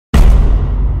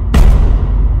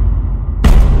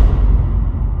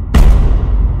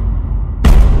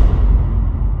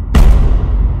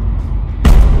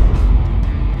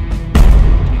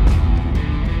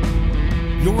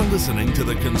to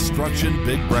the Construction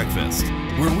Big Breakfast,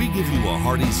 where we give you a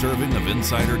hearty serving of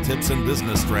insider tips and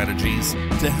business strategies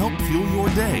to help fuel your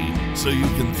day so you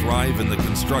can thrive in the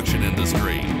construction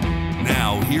industry.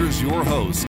 Now, here's your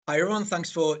host. Hi everyone,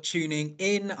 thanks for tuning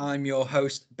in. I'm your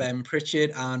host, Ben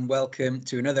Pritchard, and welcome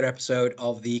to another episode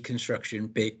of the Construction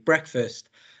Big Breakfast.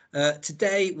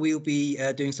 Today, we'll be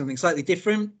doing something slightly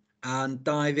different and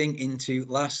diving into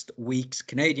last week's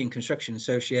Canadian Construction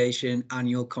Association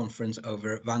annual conference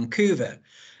over at Vancouver.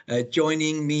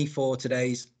 Joining me for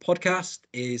today's podcast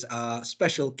is our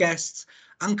special guests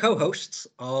and co-hosts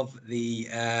of the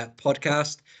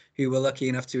podcast who were lucky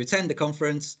enough to attend the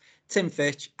conference, Tim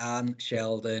Fitch and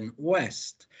Sheldon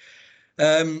West.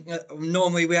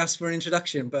 Normally we ask for an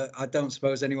introduction, but I don't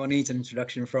suppose anyone needs an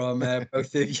introduction from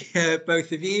both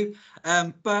of you.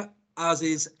 But as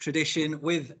is tradition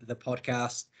with the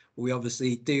podcast, we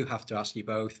obviously do have to ask you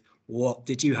both, what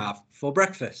did you have for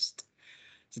breakfast?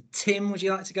 So Tim, would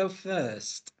you like to go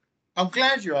first? I'm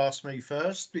glad you asked me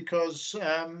first because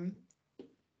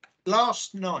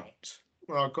last night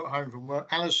when I got home from work,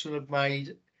 Alison had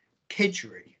made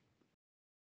kedgeree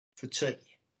for tea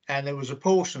and there was a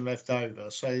portion left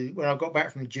over. So when I got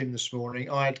back from the gym this morning,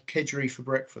 I had kedgeree for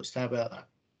breakfast. How about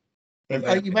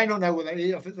that? You may not know what that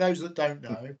is. For those that don't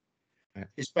know,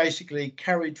 it's basically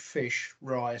carried fish,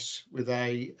 rice with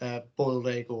a boiled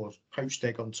egg or poached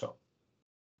egg on top.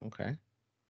 Okay.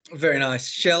 Very nice.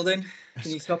 Sheldon,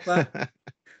 can you top that?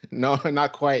 No,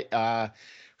 not quite.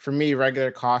 For me,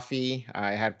 regular coffee.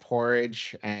 I had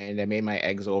porridge and I made my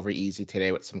eggs over easy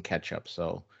today with some ketchup.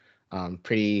 So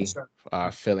pretty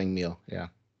filling meal. Yeah.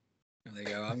 There you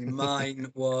go. I mean,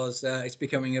 mine was, it's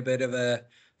becoming a bit of a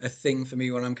thing for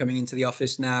me when I'm coming into the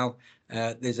office now.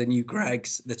 There's a new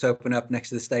Greggs that's open up next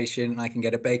to the station and I can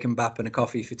get a bacon bap and a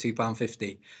coffee for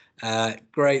 £2.50.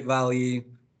 Great value,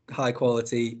 high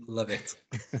quality, love it.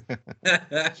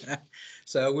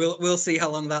 So we'll see how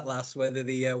long that lasts, whether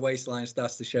the waistline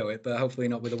starts to show it, but hopefully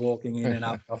not with a walking in and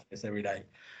out of office every day.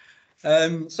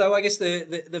 So I guess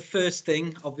the first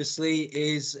thing, obviously,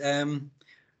 is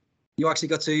you actually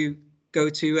got to go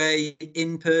to a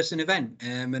in-person event,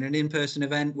 and an in-person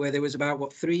event where there was about,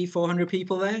 what, 300-400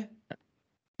 people there?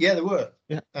 Yeah, there were.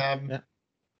 Yeah.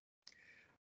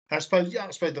 I suppose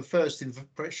the first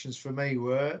impressions for me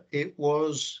were it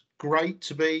was great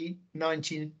to be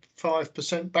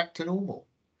 95% back to normal.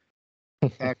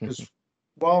 Because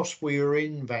whilst we were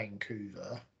in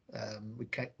Vancouver, I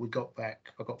got back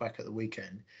at the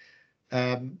weekend.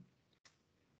 The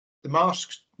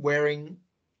masks wearing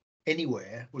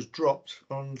anywhere was dropped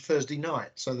on Thursday night.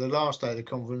 So the last day of the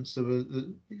conference,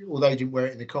 although you didn't wear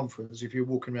it in the conference, if you're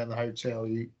walking around the hotel,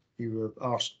 you were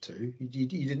asked to. You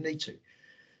didn't need to.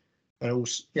 And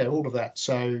also, all of that.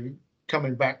 So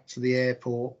coming back to the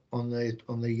airport on the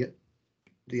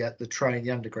train,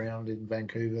 the underground in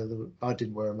Vancouver, I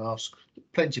didn't wear a mask.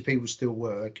 Plenty of people still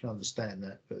were. I can understand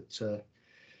that, but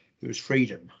it was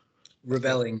freedom.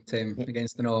 Rebelling, Tim,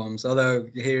 against the norms. Although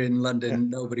here in London,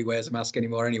 nobody wears a mask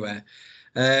anymore anywhere.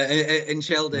 And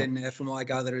Sheldon, from what I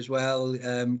gather as well,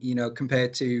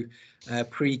 compared to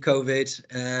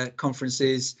pre-COVID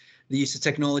conferences, the use of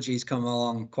technology has come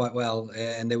along quite well.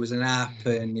 And there was an app,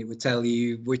 and it would tell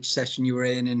you which session you were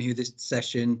in and who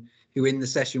in the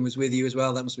session was with you as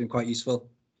well. That must have been quite useful.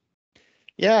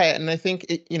 Yeah, and I think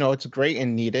it's great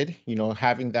and needed,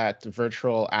 having that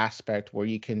virtual aspect where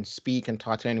you can speak and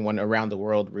talk to anyone around the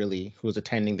world, really, who's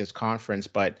attending this conference,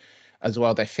 but as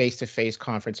well, that face-to-face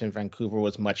conference in Vancouver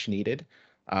was much needed.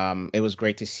 It was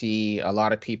great to see a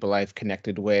lot of people I've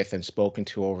connected with and spoken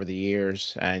to over the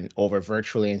years and over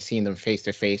virtually, and seeing them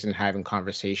face-to-face and having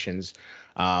conversations.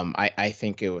 I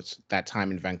think it was that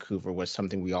time in Vancouver was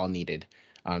something we all needed.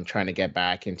 Trying to get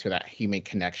back into that human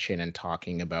connection and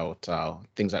talking about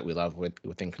things that we love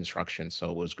within construction.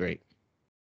 So it was great.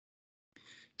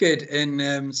 Good,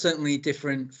 and certainly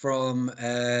different from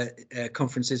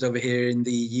conferences over here in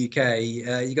the UK.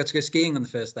 You got to go skiing on the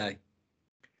first day.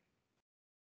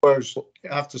 Well,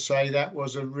 I have to say that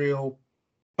was a real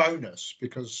bonus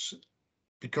because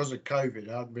of COVID,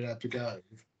 I hadn't been able to go.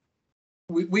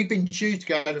 We've been due to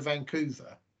go to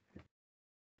Vancouver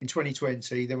in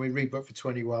 2020, then we rebooked for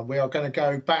 21. We are going to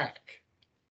go back,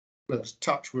 let's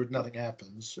touch wood, nothing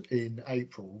happens, in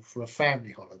April for a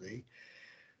family holiday.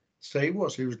 So it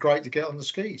was great to get on the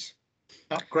skis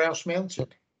up Grouse Mountain.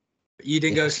 You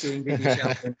didn't go skiing, did you,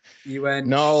 Sheldon? You went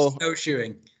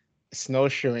snowshoeing.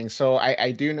 Snowshoeing. So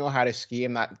I do know how to ski.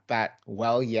 I'm not that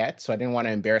well yet, so I didn't want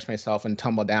to embarrass myself and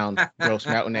tumble down Grouse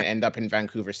Mountain and end up in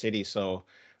Vancouver City. So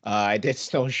I did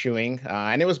snowshoeing,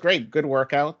 and it was great. Good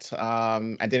workout.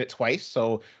 I did it twice.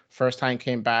 So first time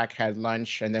came back, had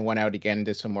lunch, and then went out again and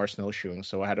did some more snowshoeing.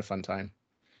 So I had a fun time.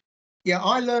 Yeah,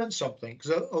 I learned something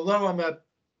because although I'm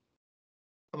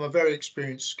a very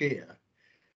experienced skier,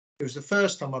 it was the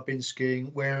first time I've been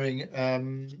skiing wearing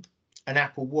an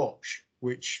Apple Watch,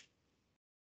 which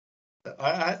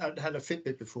I'd had a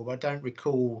Fitbit before, but I don't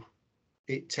recall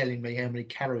it telling me how many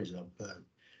calories I've burned.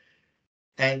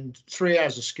 And 3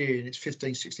 hours of skiing, it's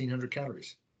 1,600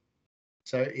 calories.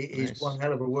 So it is one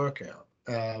hell of a workout.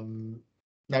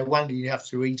 No wonder you have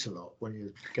to eat a lot when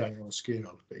you're going on a skiing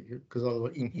holiday, because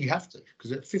otherwise you have to,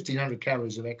 because 1,500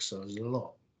 calories of exercise is a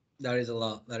lot. That is a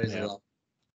lot. That is a lot.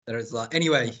 There is a lot.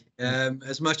 Anyway,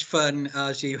 as much fun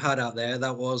as you had out there,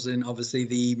 that wasn't obviously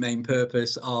the main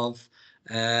purpose of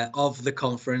the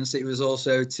conference. It was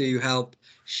also to help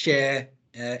share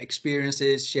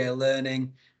experiences, share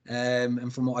learning.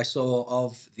 And from what I saw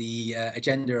of the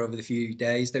agenda over the few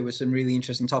days, there were some really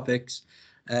interesting topics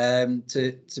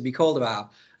to be called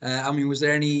about. I mean, was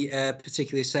there any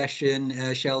particular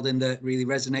session, Sheldon, that really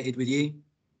resonated with you?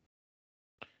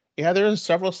 Yeah, there was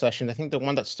several sessions. I think the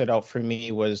one that stood out for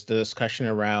me was the discussion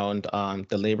around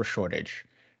the labor shortage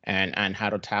and how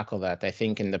to tackle that. I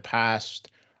think in the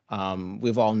past,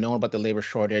 we've all known about the labor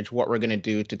shortage, what we're going to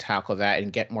do to tackle that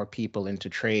and get more people into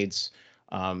trades.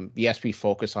 Yes, we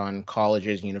focus on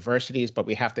colleges and universities, but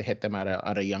we have to hit them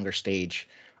at a younger stage.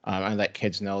 And let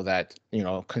kids know that,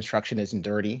 construction isn't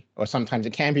dirty, or sometimes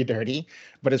it can be dirty,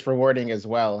 but it's rewarding as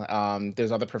well.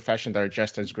 There's other professions that are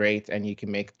just as great, and you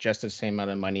can make just the same amount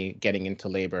of money getting into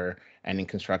labor and in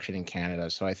construction in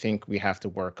Canada. So I think we have to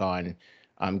work on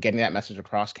getting that message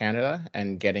across Canada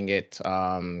and getting it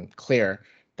clear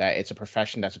that it's a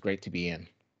profession that's great to be in.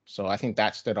 So I think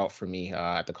that stood out for me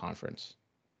at the conference.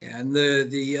 Yeah, and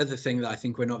the other thing that I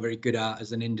think we're not very good at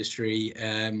as an industry,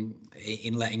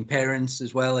 in letting parents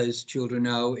as well as children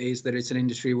know, is that it's an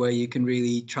industry where you can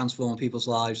really transform people's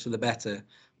lives for the better,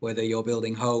 whether you're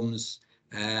building homes,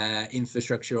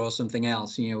 infrastructure, or something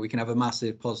else. We can have a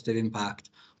massive positive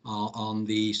impact on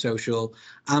the social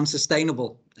and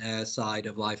sustainable side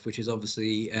of life, which is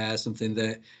obviously something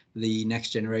that the next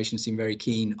generation seem very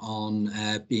keen on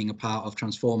being a part of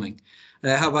transforming.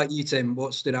 How about you, Tim?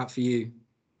 What stood out for you?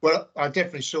 Well, I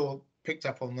definitely picked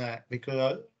up on that,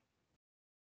 because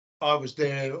I was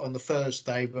there on the first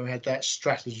day when we had that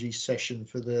strategy session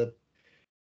for the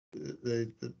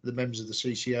members of the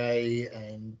CCA,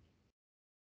 and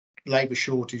labour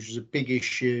shortage was a big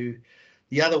issue.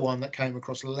 The other one that came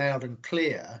across loud and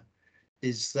clear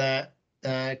is that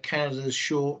Canada's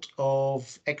short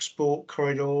of export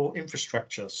corridor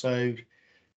infrastructure. So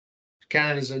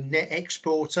Canada's a net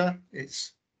exporter.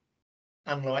 It's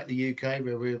unlike the UK,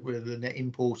 where we're the net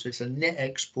importer. It's a net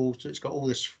exporter. It's got all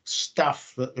this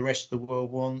stuff that the rest of the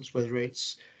world wants, whether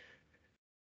it's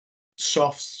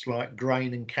softs like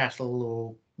grain and cattle,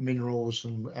 or minerals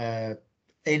and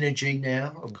energy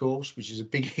now, of course, which is a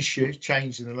big issue,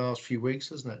 changed in the last few weeks,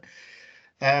 hasn't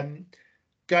it?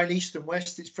 Going east and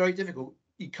west, it's very difficult.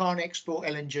 You can't export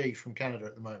LNG from Canada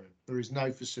at the moment. There is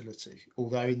no facility,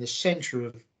 although in the centre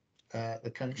of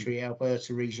the country,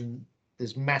 Alberta region,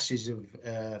 there's masses of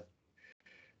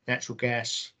natural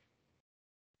gas,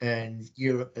 and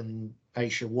Europe and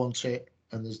Asia want it,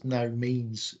 and there's no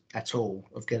means at all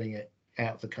of getting it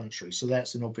out of the country. So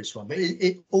that's an obvious one. But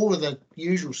all of the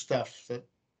usual stuff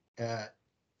that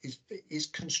is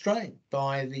constrained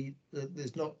by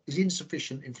there's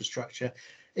insufficient infrastructure,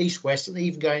 east, west, and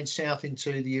even going south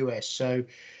into the US. So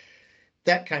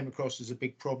that came across as a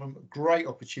big problem. A great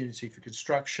opportunity for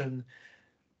construction.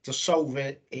 To solve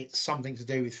it, it's something to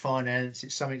do with finance.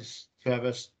 It's something to have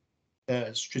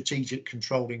a strategic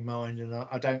controlling mind, and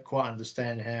I don't quite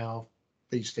understand how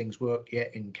these things work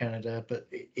yet in Canada, but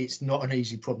it's not an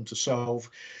easy problem to solve.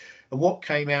 And what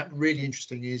came out really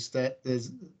interesting is that there's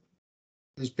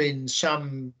been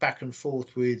some back and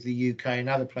forth with the UK and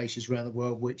other places around the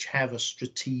world which have a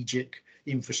strategic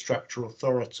infrastructure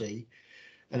authority,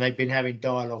 and they've been having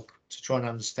dialogue to try and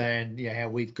understand how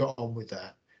we've got on with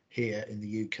that here in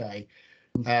the UK.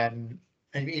 And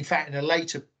in fact, in a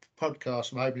later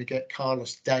podcast, I'm hoping to get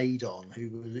Carlos Dade on,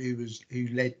 who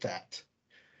led that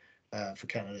for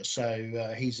Canada.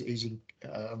 So he's in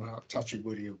touch with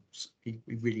Woody. He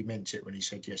really meant it when he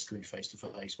said yes to me face to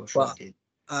face. Well, he did.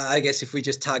 I guess if we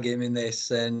just tag him in this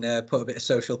and put a bit of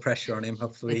social pressure on him,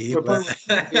 hopefully. Some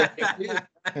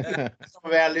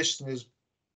of our listeners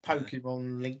poke him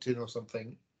on LinkedIn or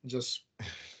something, just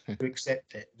to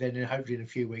accept it. Then hopefully in a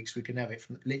few weeks we can have it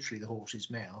from literally the horse's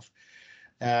mouth.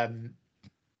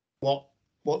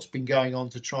 What's been going on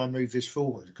to try and move this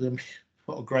forward? Because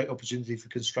what a great opportunity for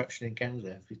construction in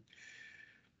Canada.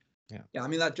 Yeah, I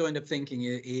mean, that joined up thinking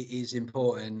is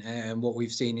important, and what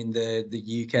we've seen in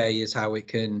the UK is how it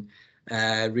can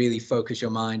really focus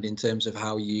your mind in terms of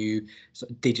how you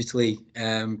sort of digitally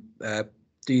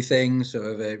do things, sort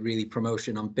of really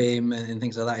promotion on BIM and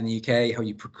things like that in the UK, how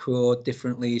you procure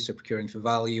differently, so procuring for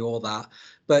value, all that.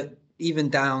 But even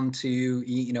down to,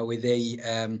 you know, with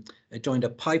a joined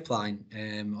up pipeline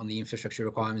on the infrastructure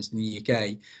requirements in the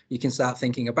UK, you can start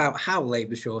thinking about how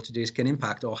labour shortages can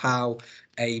impact, or how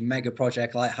a mega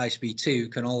project like High Speed 2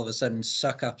 can all of a sudden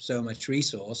suck up so much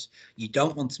resource. You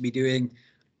don't want to be doing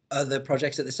other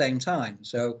projects at the same time.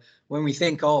 So when we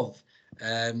think of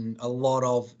a lot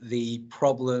of the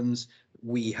problems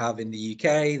we have in the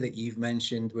UK that you've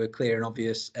mentioned were clear and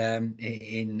obvious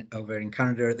over in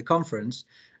Canada at the conference,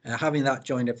 having that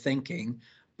joined up thinking.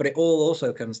 But it all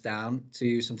also comes down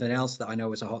to something else that I know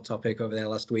was a hot topic over there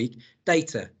last week: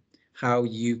 data. How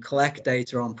you collect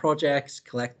data on projects,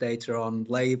 collect data on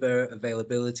labour,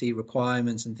 availability,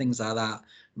 requirements and things like that,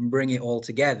 and bring it all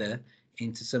together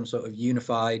into some sort of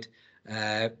unified,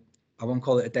 I won't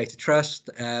call it a data trust,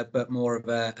 but more of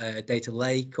a data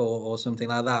lake or something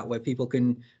like that, where people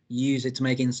can use it to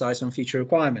make insights on future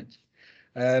requirements.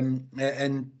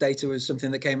 And data was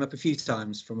something that came up a few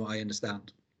times, from what I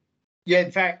understand. Yeah,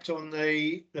 in fact, on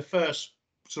the first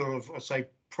sort of, I'd say,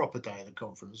 proper day of the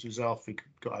conference, was after we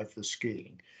got over the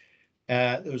skiing,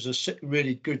 there was a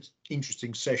really good,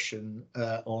 interesting session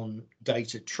on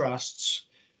data trusts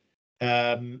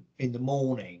in the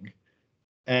morning,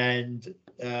 and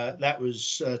that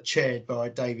was chaired by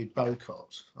David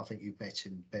Bocott. I think you've met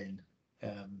him, Ben.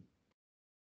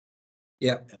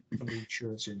 Yeah, from the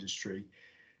insurance industry,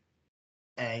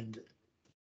 and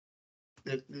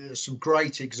there's some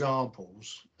great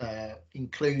examples,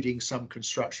 including some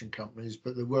construction companies,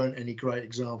 but there weren't any great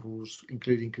examples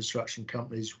including construction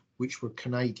companies which were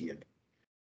Canadian.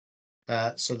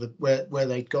 So where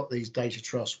they got these data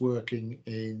trusts working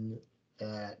in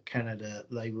Canada,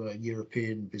 they were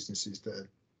European businesses that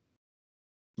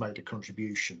made a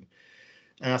contribution.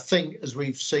 And I think, as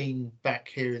we've seen back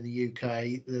here in the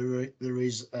UK, there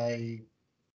is a,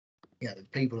 you know,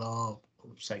 people are, I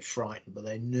would say, frightened, but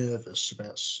they're nervous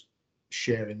about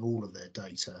sharing all of their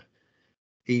data,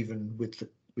 even with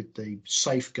the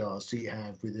safeguards that you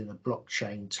have within a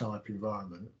blockchain type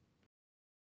environment.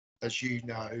 As you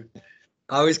know,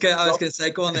 I was going to say,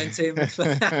 go on then, Tim.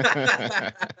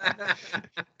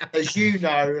 As you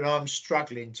know, and I'm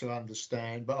struggling to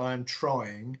understand, but I'm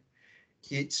trying.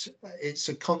 It's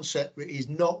a concept that is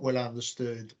not well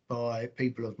understood by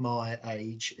people of my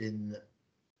age in,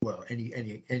 well,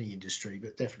 any industry,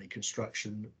 but definitely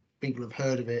construction. People have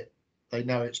heard of it. They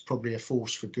know it's probably a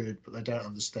force for good, but they don't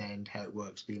understand how it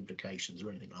works, the implications or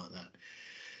anything like that.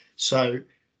 So,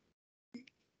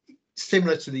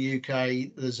 similar to the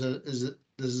UK, there's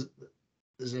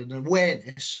an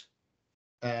awareness,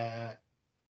 but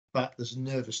there's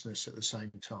nervousness at the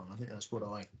same time. I think that's what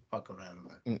I got out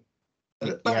of that.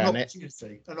 But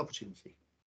an opportunity.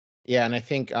 Yeah, and I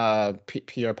think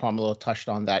Pierre Pomelo touched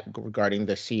on that regarding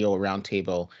the CEO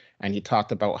roundtable, and he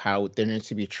talked about how there needs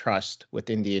to be trust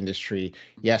within the industry.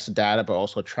 Yes, data, but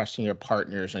also trusting your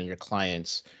partners and your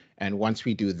clients. And once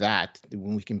we do that,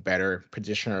 we can better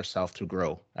position ourselves to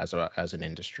grow as an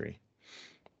industry.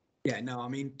 Yeah, no, I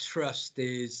mean, trust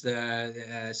is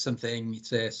something,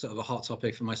 it's a sort of a hot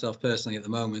topic for myself personally at the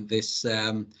moment. This,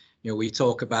 you know, we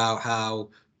talk about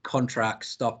how contracts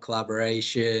stop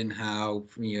collaboration, how,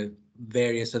 you know,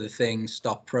 various other things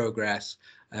stop progress.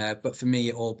 But for me,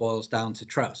 it all boils down to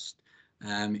trust.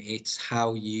 It's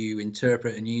how you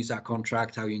interpret and use that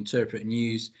contract, how you interpret and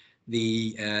use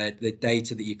the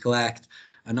data that you collect,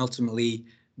 and ultimately,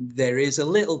 there is a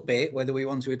little bit, whether we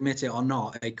want to admit it or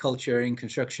not, a culture in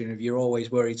construction of you're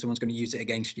always worried someone's going to use it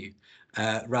against you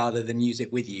rather than use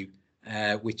it with you,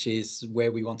 which is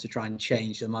where we want to try and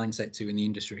change the mindset to in the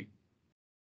industry.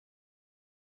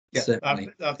 Yeah, I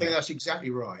think that's exactly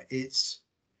right. It's,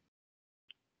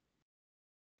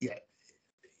 yeah,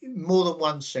 more than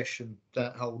one session,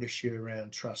 that whole issue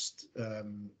around trust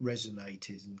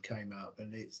resonated and came up,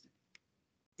 and it's,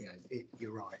 you know,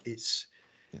 you're right. It's,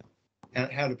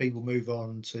 how do people move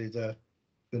on to the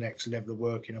next level of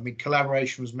working? I mean,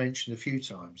 collaboration was mentioned a few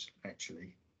times,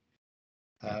 actually.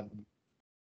 But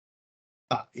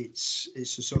it's a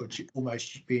sort of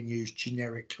almost being used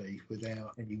generically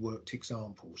without any worked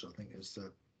examples, I think, as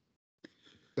the...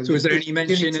 So was there any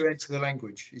mention to enter the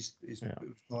language is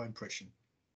my impression.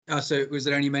 So was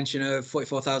there any mention of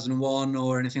 44001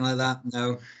 or anything like that?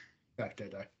 No.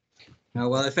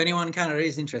 Well, if anyone in Canada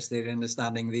is interested in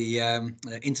understanding the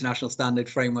international standard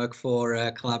framework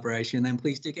for collaboration, then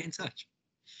please do get in touch.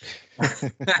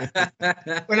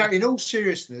 Well, no, in all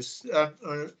seriousness,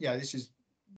 this is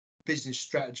business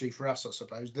strategy for us, I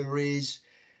suppose. There is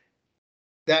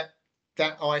that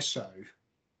ISO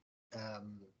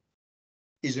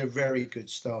is a very good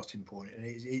starting point, and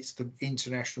it's the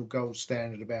international gold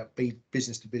standard about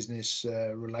business to business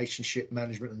relationship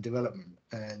management and development.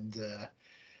 And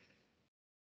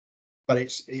but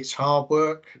it's hard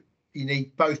work. You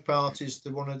need both parties to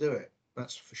want to do it.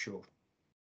 That's for sure.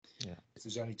 Yeah. If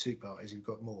there's only two parties who've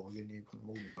got more, then you've got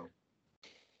more involved.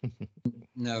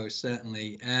 No,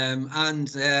 certainly. And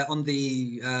on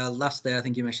the last day, I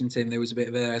think you mentioned, Tim, there was a bit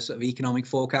of a sort of economic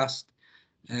forecast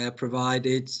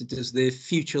provided. So does the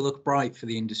future look bright for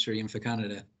the industry and for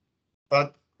Canada?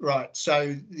 Right.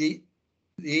 So the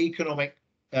economic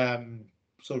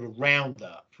sort of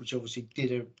roundup, which obviously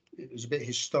it was a bit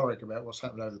historic about what's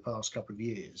happened over the past couple of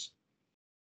years.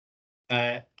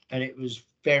 And it was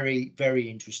very, very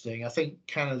interesting. I think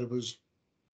Canada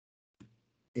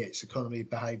its economy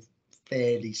behaved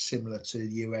fairly similar to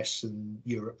the US and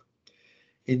Europe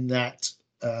in that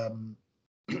on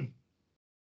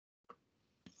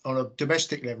a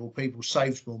domestic level, people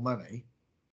saved more money.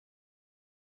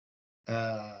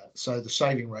 So the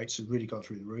saving rates have really gone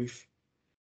through the roof.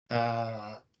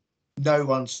 No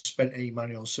one spent any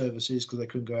money on services because they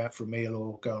couldn't go out for a meal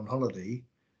or go on holiday,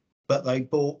 but they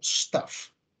bought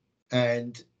stuff.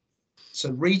 And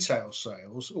so retail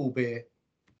sales, albeit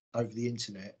over the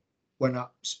internet, went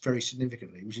up very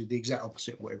significantly, which is the exact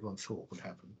opposite of what everyone thought would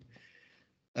happen.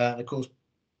 And of course,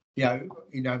 you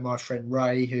know, my friend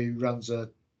Ray, who runs a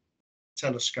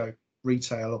telescope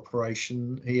retail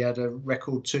operation, he had a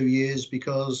record 2 years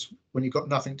because when you've got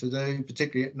nothing to do,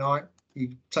 particularly at night,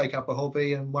 you take up a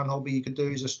hobby, and one hobby you could do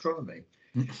is astronomy.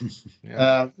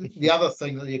 Yeah. The other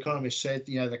thing that the economist said,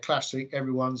 you know, the classic,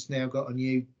 everyone's now got a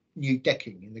new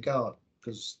decking in the garden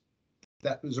because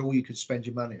that was all you could spend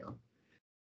your money on.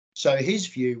 So his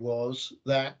view was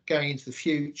that going into the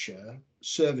future,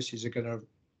 services are going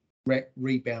to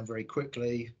rebound very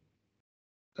quickly.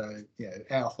 So, you know,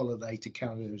 our holiday to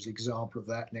Canada is an example of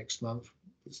that next month.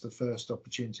 It's the first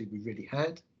opportunity we really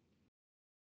had.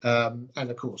 And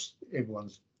of course,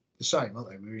 everyone's the same, aren't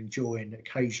they? We're enjoying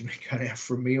occasionally going out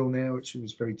for a meal now, which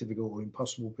was very difficult or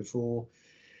impossible before.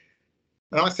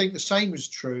 And I think the same is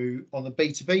true on the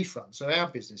B2B front. So our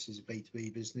business is a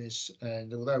B2B business.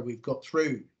 And although we've got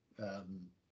through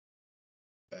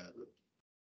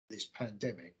this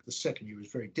pandemic, the second year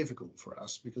was very difficult for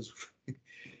us because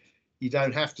you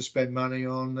don't have to spend money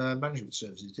on management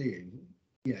services, do you?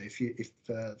 You know, if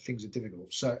things are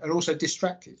difficult. So, and also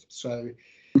distracted. So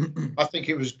I think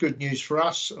it was good news for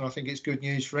us, and I think it's good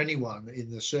news for anyone in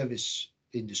the service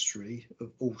industry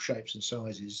of all shapes and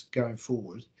sizes going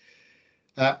forward.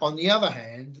 On the other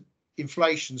hand,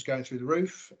 inflation's going through the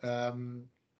roof,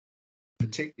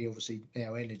 particularly obviously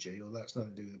now energy, although that's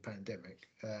nothing to do with the pandemic.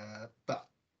 But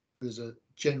there's a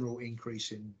general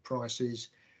increase in prices.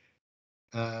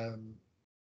 So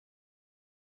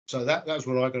that's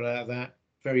what I got out of that.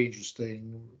 Very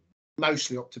interesting,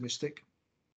 mostly optimistic.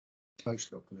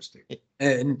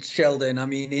 And Sheldon, I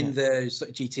mean, in the sort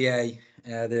of GTA,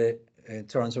 the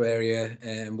Toronto area,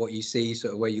 and what you see,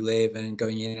 sort of where you live and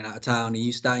going in and out of town, are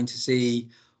you starting to see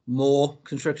more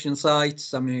construction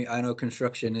sites? I mean, I know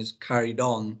construction has carried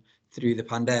on through the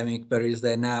pandemic, but is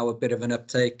there now a bit of an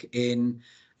uptake in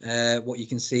what you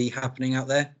can see happening out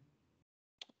there?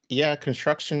 Yeah,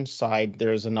 construction side,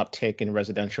 there's an uptick in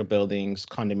residential buildings,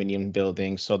 condominium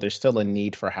buildings. So there's still a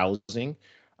need for housing.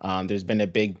 There's been a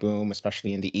big boom,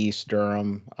 especially in the East,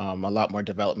 Durham. A lot more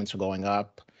developments are going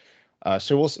up.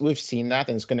 So we've seen that,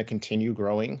 and it's going to continue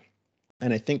growing.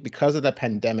 And I think because of the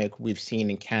pandemic, we've seen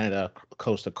in Canada,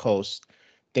 coast to coast,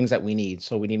 things that we need.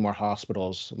 So we need more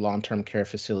hospitals, long-term care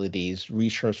facilities,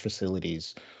 research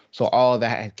facilities. So all of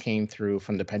that came through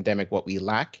from the pandemic, what we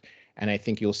lack. And I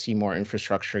think you'll see more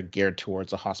infrastructure geared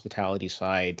towards the hospitality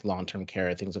side, long-term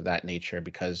care, things of that nature,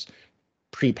 because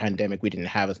pre-pandemic, we didn't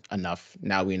have enough.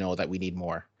 Now we know that we need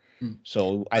more.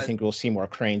 So I think we'll see more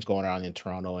cranes going around in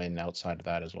Toronto and outside of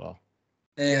that as well.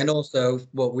 And also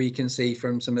what we can see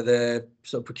from some of the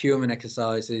sort of procurement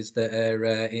exercises that are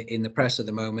in the press at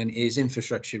the moment is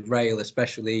infrastructure, rail,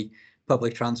 especially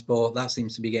public transport. That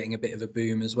seems to be getting a bit of a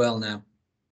boom as well now.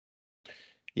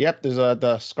 Yep, there's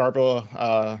the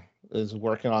Scarborough is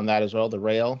working on that as well, the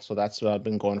rail. So that's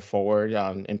been going forward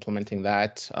on implementing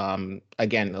that.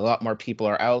 Again, a lot more people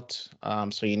are out.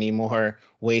 So you need more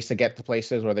ways to get to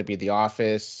places, whether it be the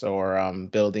office or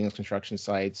buildings, construction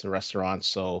sites, or restaurants.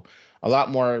 So a lot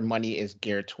more money is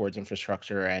geared towards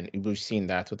infrastructure, and we've seen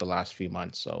that with the last few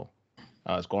months. So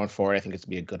it's going forward, I think it's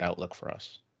be a good outlook for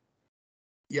us.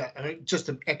 Yeah, I mean, just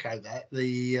to echo that,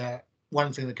 the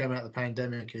one thing that came out of the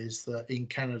pandemic is that in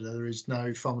Canada there is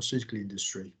no pharmaceutical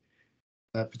industry,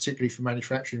 particularly for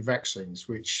manufacturing vaccines,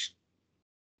 which,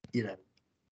 you know,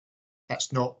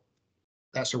 that's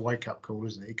a wake-up call,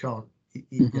 isn't it?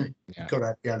 You've got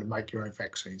to be able to make your own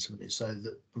vaccines, so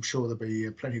that I'm sure there'll be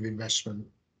plenty of investment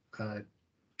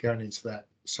going into that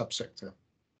subsector.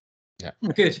 Yeah,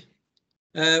 good.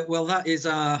 Well, that is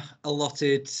our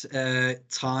allotted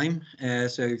time.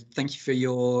 So thank you for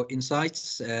your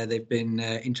insights. They've been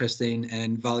interesting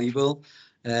and valuable.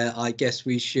 I guess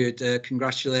we should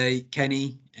congratulate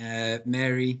Kenny,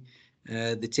 Mary,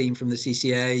 the team from the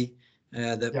CCA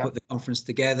that put the conference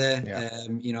together.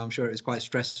 You know, I'm sure it was quite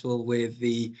stressful with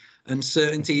the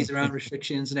uncertainties around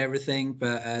restrictions and everything,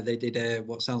 but they did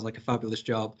what sounds like a fabulous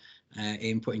job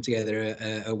in putting together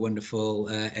a wonderful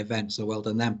event. So well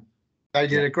done them. They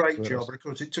did a great job, but of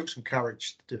course it took some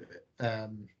courage to do it. But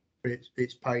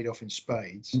it's paid off in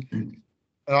spades.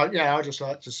 I'd just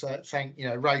like to thank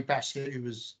Ray Bassett,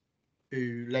 who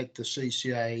led the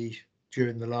CCA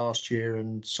during the last year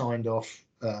and signed off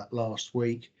last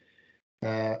week.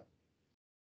 Did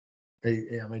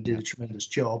a tremendous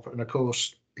job, and of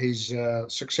course his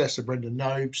successor Brendan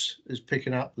Nobes is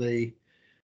picking up the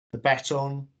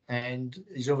baton, and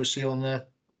he's obviously on the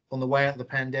way out of the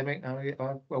pandemic. I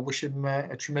wish him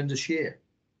a tremendous year.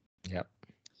 Yep.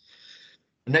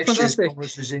 The next year's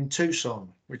conference is in Tucson,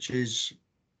 which is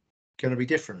going to be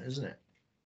different, isn't it?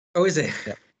 Oh, is it?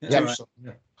 Yeah. Tucson,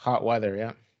 yeah. Hot weather,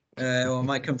 yeah. Well, I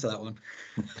might come to that one.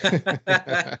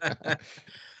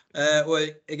 Well,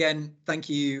 again, thank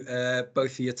you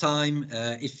both for your time.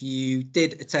 If you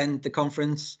did attend the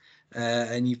conference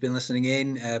and you've been listening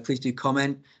in, please do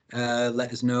comment.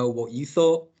 Let us know what you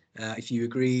thought. If you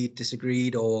agreed,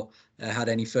 disagreed, or had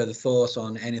any further thoughts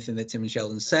on anything that Tim and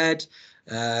Sheldon said,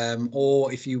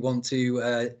 or if you want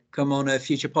to come on a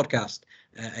future podcast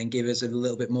and give us a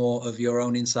little bit more of your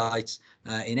own insights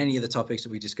in any of the topics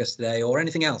that we discussed today, or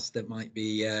anything else that might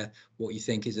be what you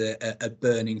think is a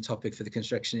burning topic for the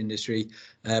construction industry,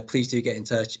 please do get in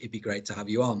touch. It'd be great to have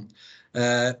you on.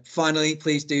 Finally,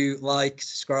 please do like,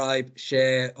 subscribe,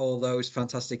 share, all those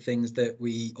fantastic things that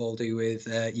we all do with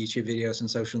YouTube videos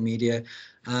and social media,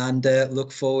 and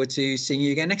look forward to seeing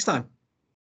you again next time.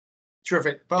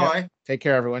 Terrific. Bye. Yeah. Take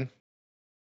care, everyone.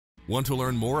 Want to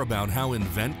learn more about how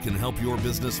Invent can help your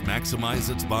business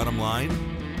maximize its bottom line?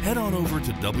 Head on over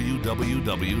to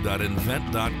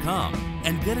www.invent.com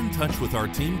and get in touch with our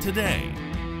team today.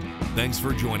 Thanks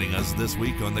for joining us this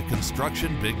week on the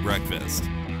Construction Big Breakfast.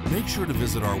 Make sure to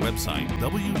visit our website,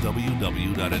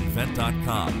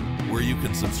 www.invent.com, where you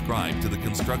can subscribe to the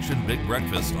Construction Big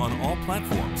Breakfast on all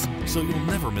platforms so you'll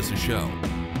never miss a show.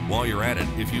 While you're at it,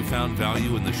 if you found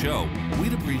value in the show,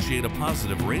 we'd appreciate a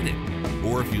positive rating.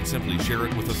 Or if you'd simply share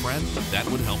it with a friend, that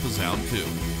would help us out too.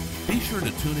 Be sure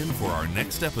to tune in for our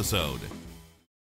next episode.